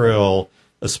the Trill,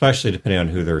 especially depending on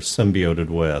who they're symbioted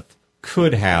with,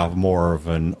 could have more of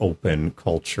an open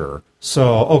culture.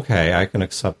 So, okay, I can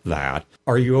accept that.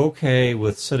 Are you okay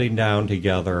with sitting down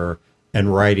together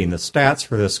and writing the stats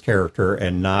for this character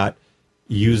and not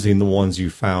using the ones you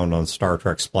found on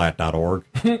StarTrekSplat.org?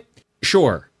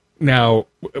 Sure. Now,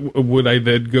 would I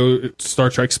then go to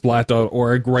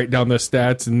StarTrekSplat.org, write down the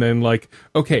stats, and then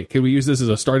okay, can we use this as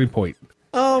a starting point?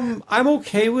 I'm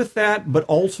okay with that, but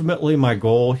ultimately my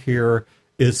goal here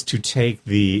is to take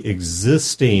the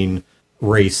existing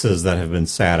races that have been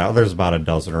stat out. There's about a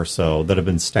dozen or so that have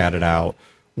been statted out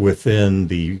within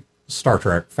the Star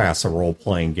Trek FASA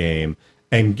role-playing game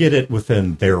and get it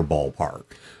within their ballpark.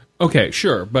 Okay,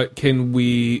 sure, but can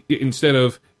we, instead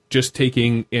of just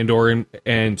taking Andoran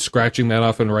and scratching that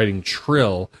off and writing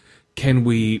Trill, can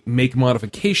we make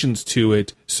modifications to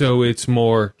it so it's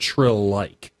more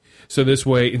Trill-like? So this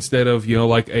way, instead of,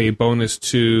 a bonus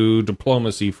to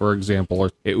diplomacy, for example,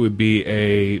 or it would be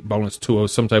a bonus to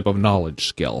some type of knowledge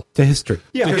skill. To history.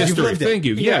 Yeah, To because you've history. lived it. Thank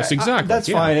you. Yeah, Yes, exactly. That's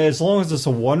Yeah. fine, as long as it's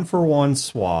a one-for-one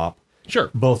swap, Sure.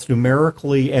 both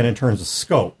numerically and in terms of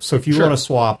scope. So if you Sure. want to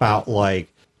swap out,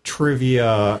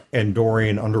 trivia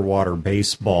Andorian underwater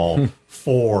baseball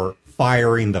for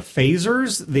firing the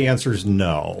phasers, the answer is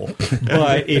no.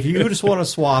 But if you just want to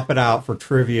swap it out for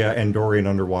trivia Andorian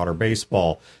underwater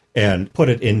baseball and put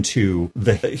it into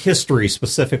the history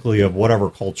specifically of whatever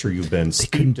culture you've been They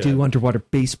couldn't steeped in. do underwater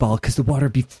baseball because the water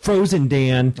would be frozen,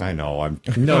 Dan. I know.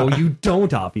 No, you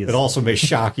don't, obviously. It also may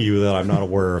shock you that I'm not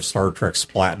aware of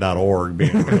StarTrekSplat.org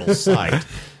being a real site.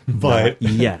 But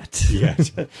Yet.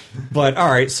 yes. But all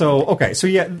right, so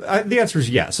yeah, the answer is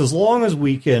yes. As long as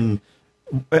we can,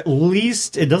 at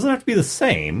least it doesn't have to be the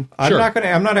same. Sure.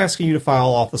 I'm not asking you to file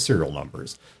off the serial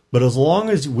numbers, but as long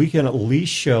as we can at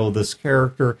least show this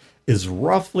character is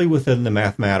roughly within the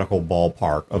mathematical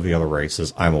ballpark of the other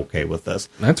races, I'm okay with this.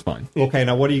 That's fine. Okay,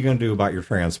 now what are you going to do about your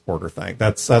transporter thing?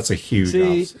 That's a huge.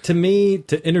 See, to me,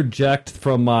 to interject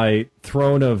from my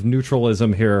throne of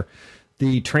neutralism here,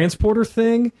 the transporter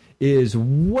thing is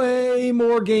way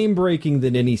more game-breaking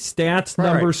than any stats,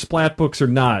 Right. numbers, splat books, or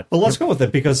not. Well, let's go with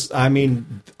it because,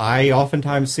 I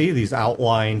oftentimes see these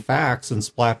outlying facts in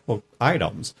splat book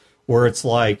items where it's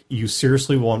you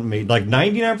seriously want me,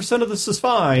 99% of this is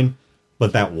fine,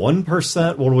 but that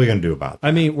 1%, what are we going to do about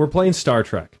that? We're playing Star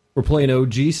Trek. We're playing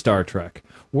OG Star Trek.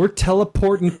 We're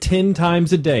teleporting 10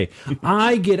 times a day.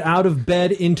 I get out of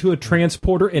bed into a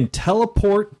transporter and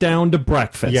teleport down to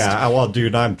breakfast. Yeah, well,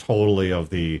 dude, I'm totally of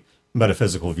the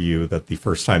metaphysical view that the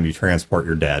first time you transport,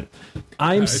 you're dead.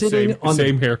 I'm sitting on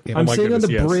same the, here. Oh I'm my sitting on goodness,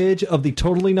 the yes. bridge of the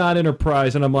Totally Not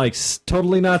Enterprise, and I'm like,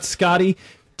 totally not Scotty.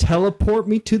 Teleport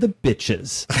me to the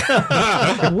bitches.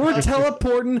 We're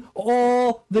teleporting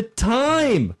all the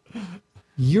time.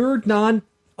 Your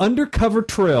non-undercover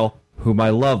Trill, whom I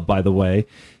love, by the way,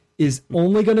 is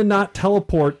only going to not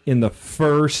teleport in the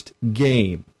first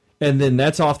game. And then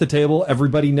that's off the table.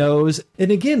 Everybody knows. And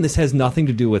again, this has nothing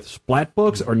to do with splat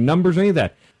books or numbers or any of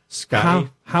that. Scotty,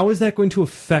 How is that going to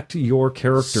affect your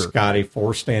character? Scotty,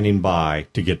 for standing by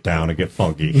to get down and get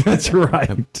funky. That's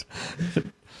right.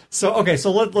 So, okay,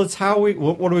 so what are we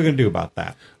going to do about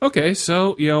that? Okay,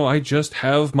 so, I just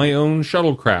have my own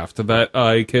shuttlecraft that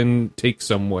I can take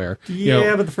somewhere.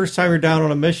 Yeah, but the first time you're down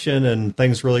on a mission and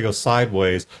things really go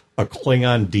sideways, a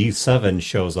Klingon D7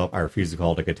 shows up. I refuse to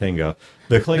call it a Katinga.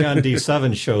 The Klingon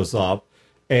D7 shows up,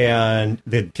 and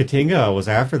the Katinga was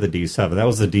after the D7. That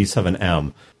was the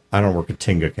D7M. I don't know where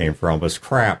Katinga came from, but it's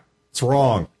crap. It's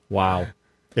wrong. Wow.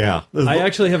 Yeah. I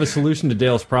actually have a solution to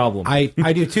Dale's problem. I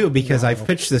do too, because I've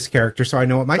pitched this character, so I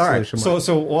know what my All right, solution was.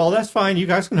 so well, that's fine. You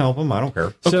guys can help him. I don't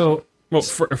care. So, Well,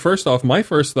 first off, my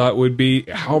first thought would be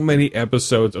how many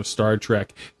episodes of Star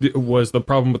Trek was the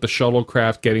problem with the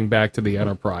shuttlecraft getting back to the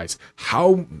Enterprise?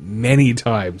 How many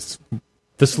times?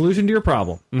 the solution to your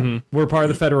problem, we're part of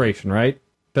the Federation, right?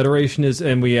 Federation is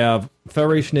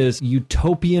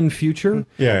utopian future.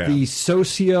 Yeah. The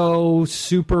socio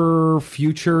super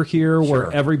future here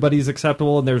where everybody's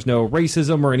acceptable and there's no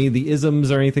racism or any of the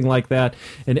isms or anything like that.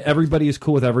 And everybody is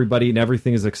cool with everybody and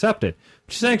everything is accepted,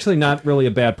 which is actually not really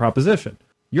a bad proposition.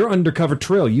 You're undercover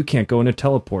Trill. You can't go in a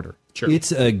teleporter. Sure.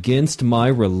 It's against my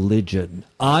religion.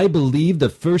 I believe the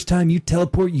first time you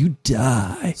teleport, you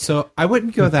die. So I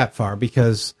wouldn't go that far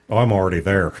because Oh, I'm already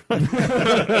there.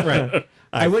 right.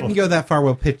 I wouldn't go that far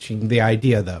while pitching the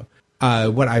idea, though.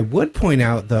 What I would point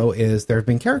out, though, is there have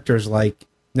been characters like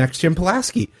Next Gen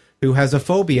Pulaski, who has a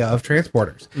phobia of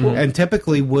transporters and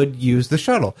typically would use the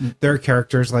shuttle. There are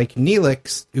characters like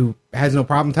Neelix, who has no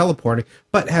problem teleporting,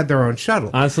 but had their own shuttle.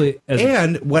 Honestly,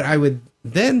 And what I would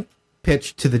then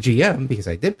pitch to the GM, because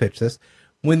I did pitch this,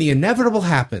 when the inevitable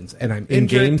happens and I'm in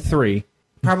injured, game 3,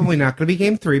 probably not going to be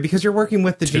game 3 because you're working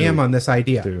with the GM on this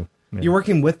idea. Yeah. You're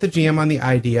working with the GM on the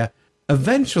idea.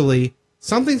 Eventually,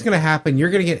 something's going to happen. You're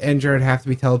going to get injured and have to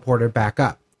be teleported back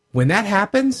up. When that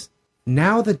happens,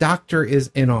 now the Doctor is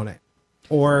in on it,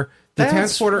 or the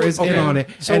transporter is in on it,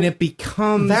 so and it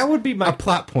becomes a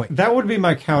plot point. That would be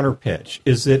my counter pitch.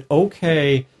 Is it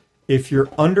okay if you're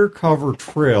undercover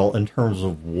Trill in terms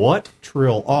of what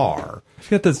Trill are? I've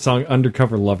got that song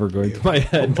 "Undercover Lover" going through my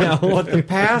head now. But the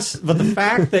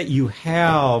fact that you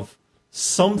have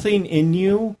something in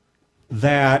you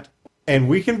that, and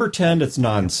we can pretend it's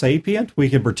non-sapient, we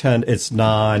can pretend it's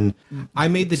non. I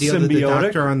made the deal that the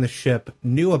Doctor on the ship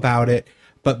knew about it,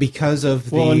 but because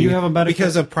of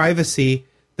because of privacy,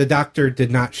 the Doctor did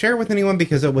not share with anyone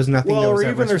because it was nothing. Well, that was or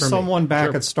even there's someone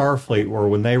back at Starfleet where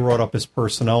when they wrote up his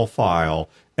personnel file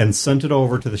and sent it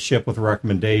over to the ship with a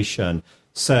recommendation,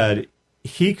 said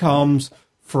he comes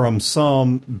from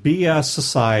some BS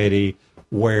society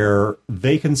where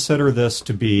they consider this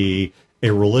to be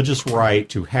a religious right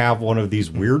to have one of these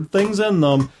weird things in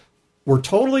them. We're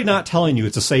totally not telling you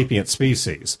it's a sapient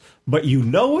species, but you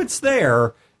know it's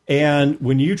there, and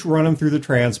when you run them through the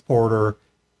transporter,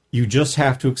 you just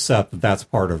have to accept that that's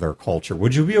part of their culture.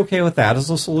 Would you be okay with that as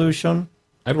a solution?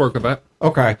 I'd work with that.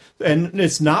 Okay. And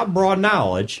it's not broad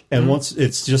knowledge, and once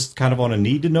it's just kind of on a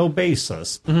need-to-know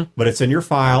basis, but it's in your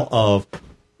file of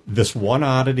this one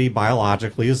oddity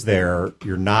biologically is there.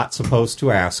 You're not supposed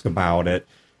to ask about it,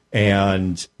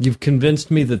 and You've convinced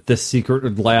me that this secret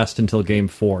would last until Game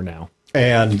 4 now.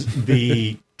 And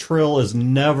the Trill is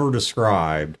never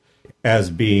described as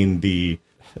being the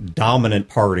dominant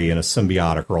party in a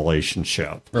symbiotic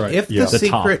relationship. Right.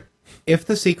 If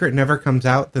the secret never comes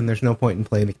out, then there's no point in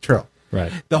playing the Trill.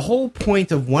 Right. The whole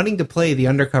point of wanting to play the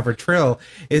undercover Trill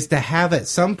is to have at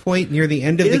some point near the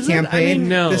end of the campaign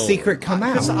the secret come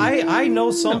out. Because I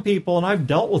know some people, and I've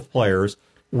dealt with players,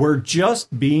 where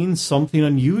just being something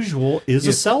unusual is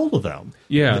a sell to them.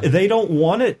 Yeah. They don't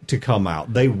want it to come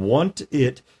out. They want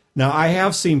it. Now, I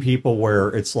have seen people where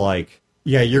it's like,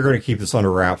 yeah, you're going to keep this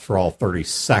under wraps for all 30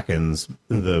 seconds.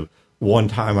 The one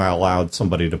time I allowed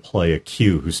somebody to play a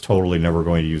Q who's totally never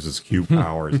going to use his Q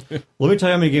powers. Let me tell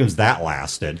you how many games that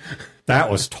lasted.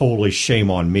 That was totally shame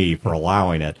on me for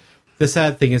allowing it. The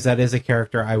sad thing is that is a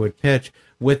character I would pitch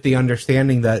with the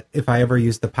understanding that if I ever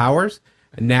use the powers,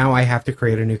 now I have to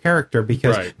create a new character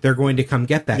because they're going to come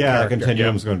get that character. The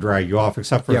continuum's going to drag you off,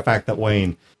 except for the fact that,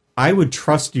 Wayne, I would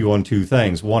trust you on two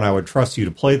things. One, I would trust you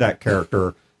to play that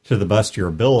character to the best of your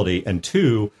ability, and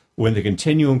two, when the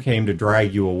continuum came to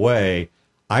drag you away,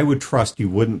 I would trust you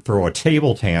wouldn't throw a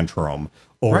table tantrum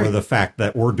over the fact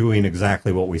that we're doing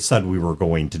exactly what we said we were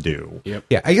going to do. Yep.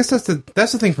 Yeah, I guess that's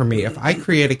the thing for me. If I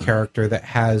create a character that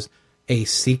has a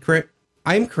secret,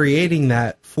 I'm creating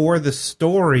that for the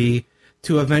story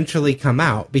to eventually come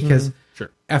out, because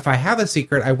if I have a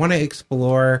secret, I want to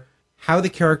explore how the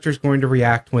character is going to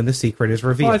react when the secret is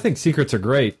revealed. Well, I think secrets are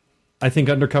great. I think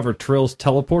Undercover Trill's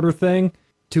teleporter thing,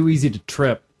 too easy to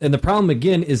trip. And the problem,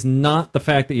 again, is not the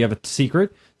fact that you have a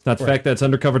secret. It's not the fact that it's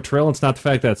Undercover Trill. It's not the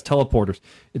fact that it's teleporters.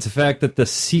 It's the fact that the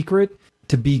secret,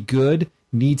 to be good,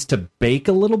 needs to bake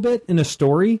a little bit in a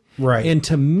story. Right. And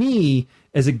to me,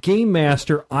 as a game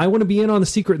master, I want to be in on the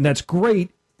secret, and that's great.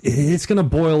 It's going to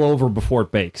boil over before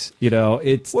it bakes. You know,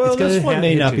 this one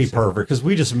may not be perfect because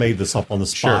we just made this up on the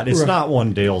spot. It's not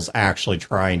one Dale's actually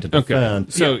trying to defend.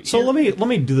 Okay. So let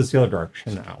me do this the other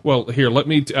direction now. Well, here,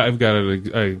 I've got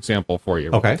an example for you.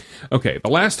 Okay.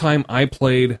 The last time I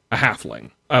played a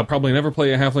halfling, I'll probably never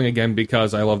play a halfling again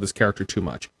because I love this character too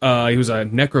much. He was a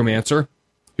necromancer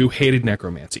who hated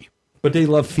necromancy. But they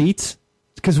love feats?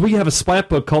 Because we have a splat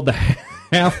book called the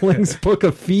Halfling's Book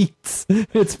of Feats.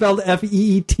 It's spelled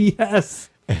Feets.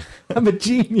 I'm a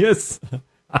genius.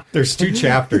 There's 2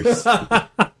 chapters.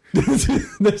 There's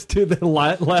 2, the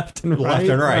left and right. Left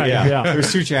and right, yeah.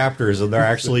 There's 2 chapters, and they're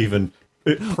actually even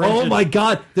printed. Oh my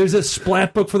God! There's a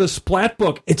splat book for the splat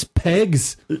book. It's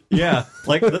pegs. Yeah,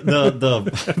 like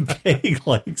the peg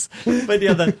legs. But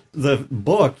yeah, the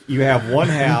book, you have one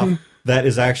half that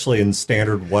is actually in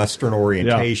standard Western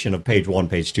orientation of page 1,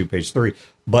 page 2, page 3.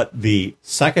 But the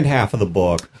second half of the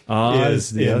book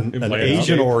is in an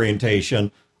Asian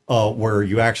orientation, where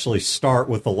you actually start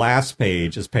with the last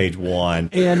page as page 1,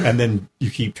 and then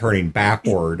you keep turning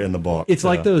backward in the book. It's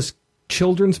like those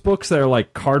children's books that are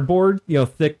like cardboard,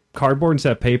 thick cardboard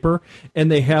instead of paper,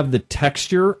 and they have the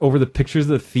texture over the pictures of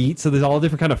the feet, so there's all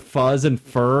different kind of fuzz and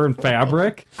fur and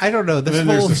fabric. I don't know. Then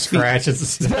there's the scratches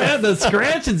and stuff. Yeah, the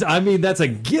scratches. I mean, that's a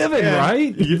given,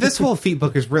 right? This whole feet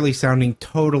book is really sounding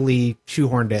totally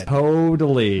shoehorned in.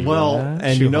 Totally. Well,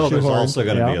 and there's also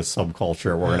going to be a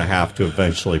subculture we're going to have to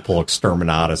eventually pull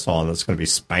Exterminatus on that's going to be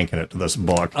spanking it to this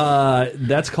book.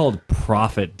 That's called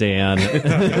profit, Dan.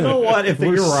 You know what? If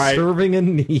you're right, serving a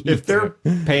need. if they're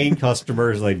paying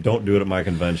customers, they don't do it at my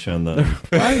convention, then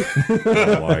Right?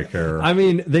 why care? I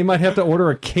mean, they might have to order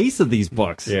a case of these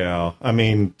books. Yeah, I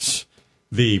mean,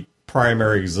 the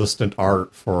primary existent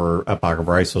art for Epoch of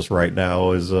Isis right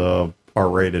now is a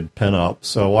R-rated pinup,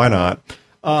 so why not?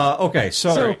 Okay,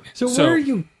 so where are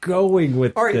you going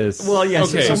with all right, this? well, yes.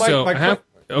 Okay, so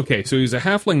so he's a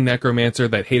halfling necromancer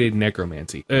that hated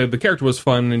necromancy. The character was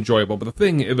fun and enjoyable, but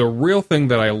the real thing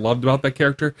that I loved about that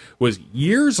character was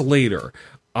years later,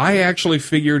 I actually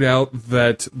figured out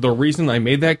that the reason I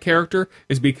made that character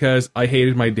is because I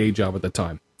hated my day job at the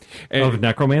time. And of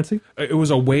necromancy? it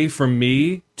was a way for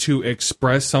me to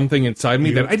express something inside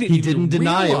me that I didn't He even didn't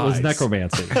deny it was realize.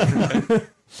 necromancy.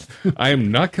 I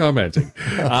am not commenting.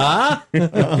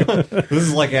 this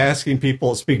is like asking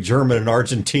people that speak German in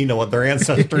Argentina what their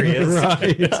ancestry is.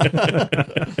 Right.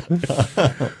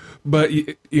 But,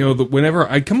 whenever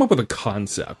I come up with a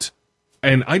concept,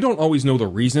 and I don't always know the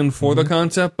reason for the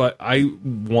concept, but I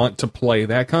want to play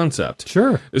that concept.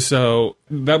 Sure. So,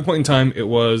 at that point in time, it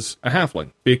was a halfling,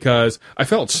 because I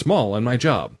felt small in my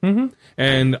job. Mm-hmm.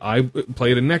 And I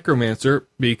played a necromancer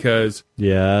because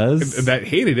Yes. that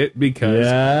hated it because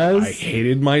Yes. I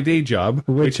hated my day job,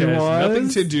 which has nothing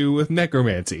to do with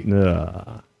necromancy.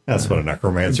 That's what a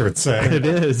necromancer would say. It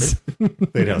is.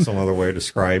 They'd have some other way of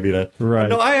describing it. Right.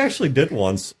 No, I actually did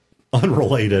once,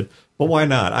 unrelated, but why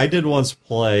not? I did once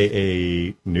play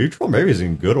a neutral, maybe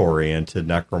even good-oriented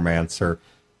necromancer,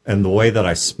 and the way that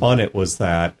I spun it was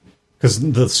that, because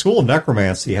the school of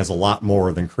necromancy has a lot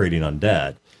more than creating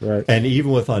undead. Right. And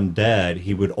even with undead,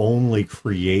 he would only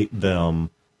create them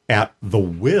at the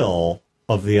will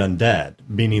of the undead,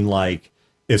 meaning like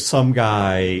if some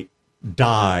guy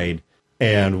died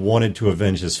and wanted to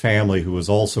avenge his family who was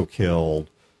also killed,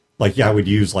 like, I would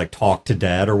use like talk to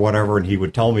dead or whatever, and he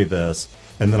would tell me this,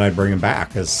 and then I'd bring him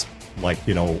back as like,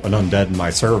 an undead in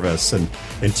my service, and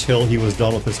until he was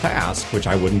done with his task, which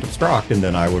I wouldn't obstruct, and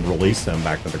then I would release him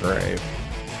back to the grave.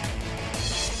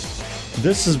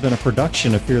 This has been a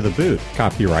production of Fear the Boot,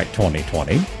 copyright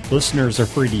 2020. Listeners are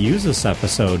free to use this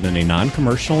episode in a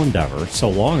non-commercial endeavor, so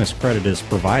long as credit is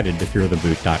provided to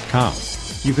feartheboot.com.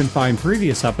 You can find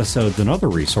previous episodes and other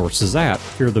resources at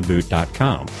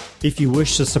feartheboot.com. If you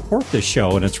wish to support this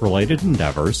show and its related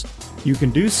endeavors, you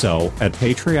can do so at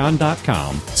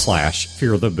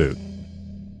patreon.com/feartheboot.